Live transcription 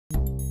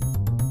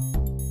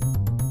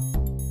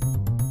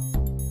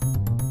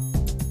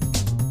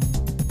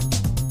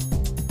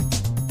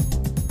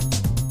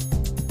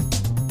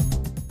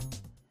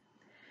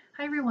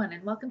everyone,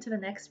 and welcome to the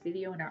next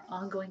video in our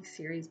ongoing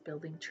series,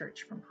 Building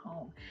Church from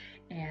Home.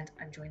 And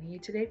I'm joining you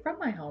today from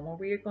my home, where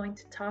we are going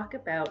to talk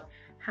about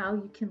how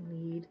you can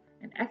lead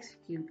and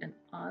execute an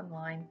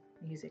online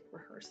music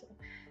rehearsal.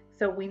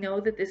 So we know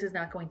that this is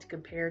not going to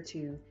compare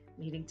to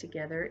meeting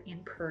together in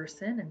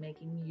person and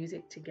making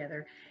music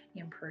together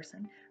in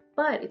person,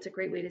 but it's a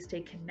great way to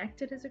stay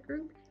connected as a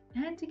group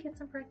and to get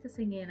some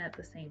practicing in at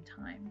the same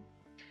time.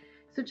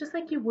 So just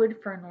like you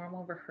would for a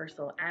normal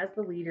rehearsal, as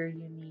the leader,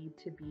 you need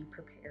to be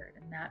prepared.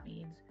 And that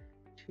means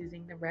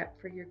choosing the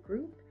rep for your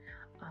group,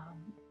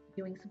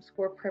 doing some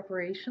score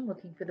preparation,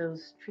 looking for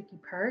those tricky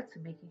parts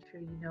and making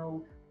sure you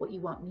know what you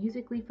want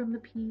musically from the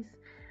piece.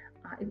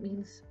 It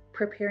means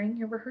preparing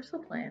your rehearsal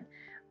plan.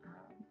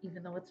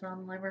 Even though it's an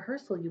online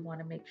rehearsal, you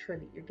want to make sure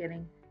that you're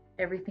getting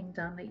everything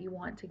done that you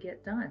want to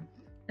get done.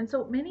 And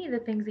so many of the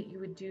things that you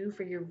would do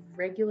for your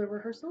regular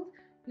rehearsals,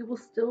 you will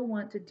still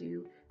want to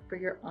do for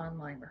your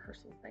online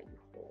rehearsals that you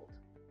hold.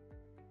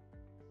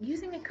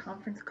 Using a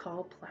conference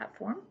call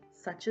platform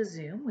such as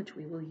Zoom, which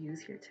we will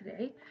use here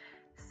today,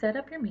 set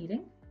up your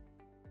meeting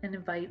and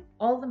invite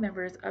all the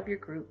members of your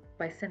group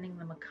by sending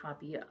them a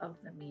copy of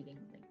the meeting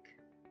link.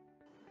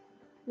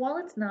 While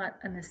it's not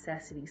a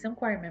necessity, some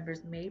choir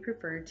members may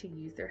prefer to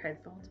use their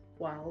headphones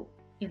while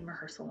in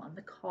rehearsal on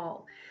the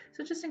call.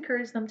 So just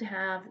encourage them to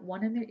have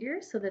one in their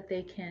ears so that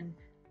they can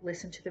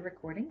listen to the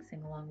recording,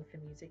 sing along with the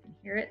music and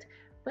hear it,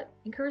 but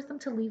encourage them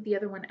to leave the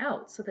other one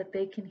out so that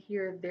they can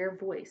hear their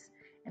voice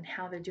and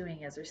how they're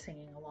doing as they're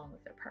singing along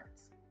with their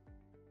parts.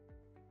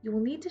 You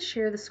will need to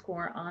share the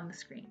score on the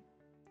screen.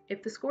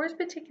 If the score is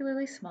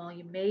particularly small,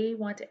 you may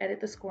want to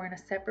edit the score in a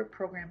separate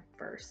program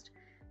first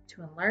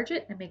to enlarge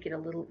it and make it a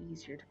little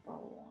easier to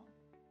follow along.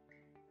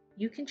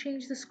 You can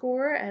change the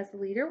score as the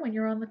leader when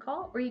you're on the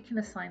call, or you can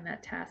assign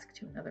that task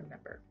to another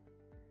member.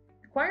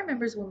 Choir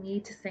members will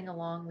need to sing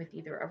along with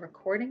either a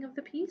recording of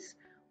the piece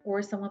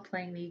or someone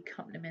playing the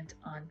accompaniment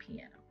on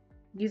piano.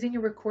 Using a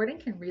recording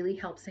can really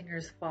help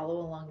singers follow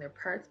along their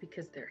parts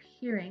because they're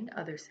hearing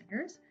other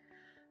singers,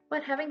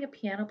 but having a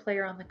piano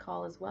player on the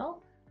call as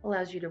well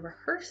allows you to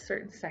rehearse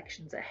certain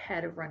sections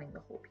ahead of running the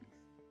whole piece.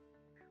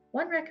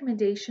 One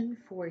recommendation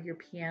for your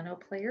piano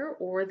player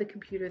or the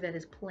computer that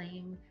is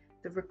playing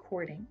the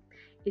recording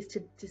is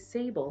to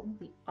disable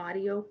the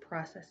audio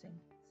processing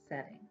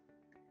setting.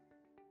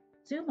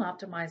 Zoom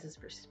optimizes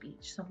for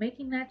speech, so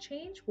making that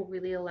change will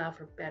really allow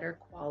for better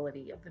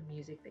quality of the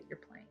music that you're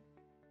playing.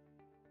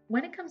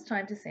 When it comes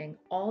time to sing,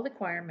 all the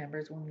choir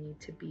members will need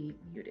to be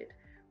muted,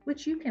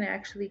 which you can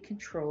actually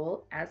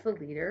control as the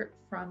leader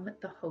from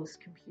the host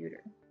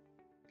computer.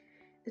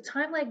 The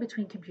time lag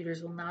between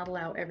computers will not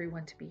allow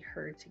everyone to be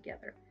heard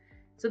together.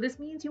 So this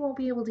means you won't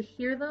be able to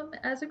hear them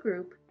as a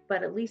group,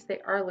 but at least they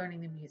are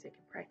learning the music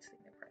and practicing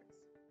their parts.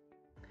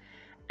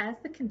 As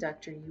the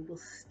conductor, you will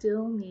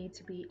still need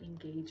to be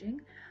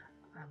engaging,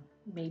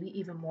 maybe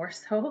even more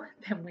so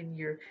than when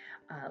you're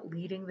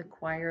leading the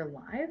choir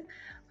live.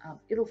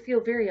 It'll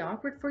feel very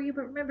awkward for you,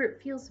 but remember, it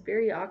feels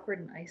very awkward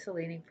and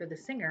isolating for the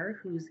singer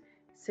who's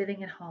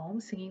sitting at home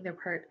singing their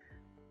part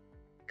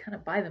kind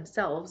of by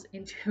themselves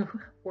into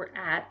or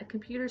at a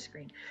computer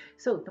screen.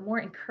 So the more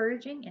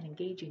encouraging and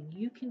engaging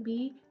you can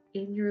be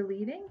in your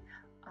leading,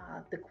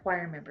 the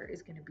choir member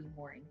is going to be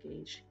more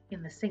engaged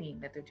in the singing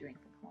that they're doing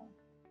from home.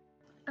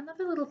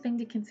 Another little thing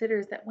to consider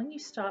is that when you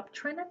stop,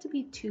 try not to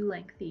be too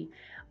lengthy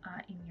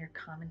in your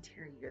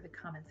commentary or the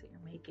comments that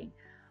you're making.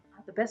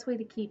 The best way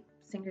to keep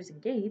singers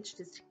engaged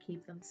is to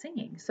keep them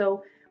singing.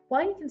 So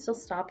while you can still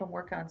stop and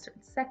work on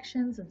certain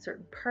sections and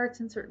certain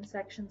parts in certain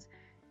sections,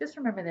 just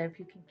remember that if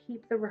you can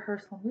keep the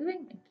rehearsal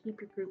moving and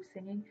keep your group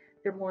singing,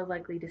 they're more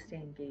likely to stay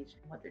engaged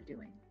in what they're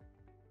doing.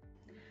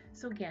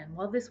 So again,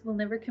 while this will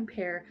never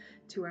compare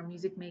to our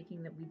music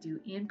making that we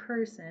do in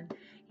person,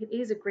 it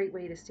is a great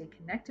way to stay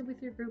connected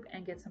with your group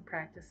and get some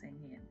practicing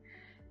in.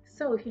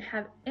 So if you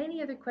have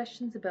any other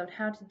questions about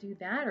how to do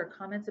that or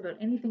comments about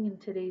anything in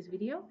today's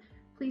video,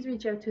 please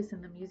reach out to us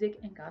in the Music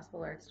and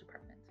Gospel Arts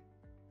Department.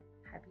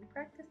 Happy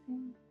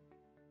practicing!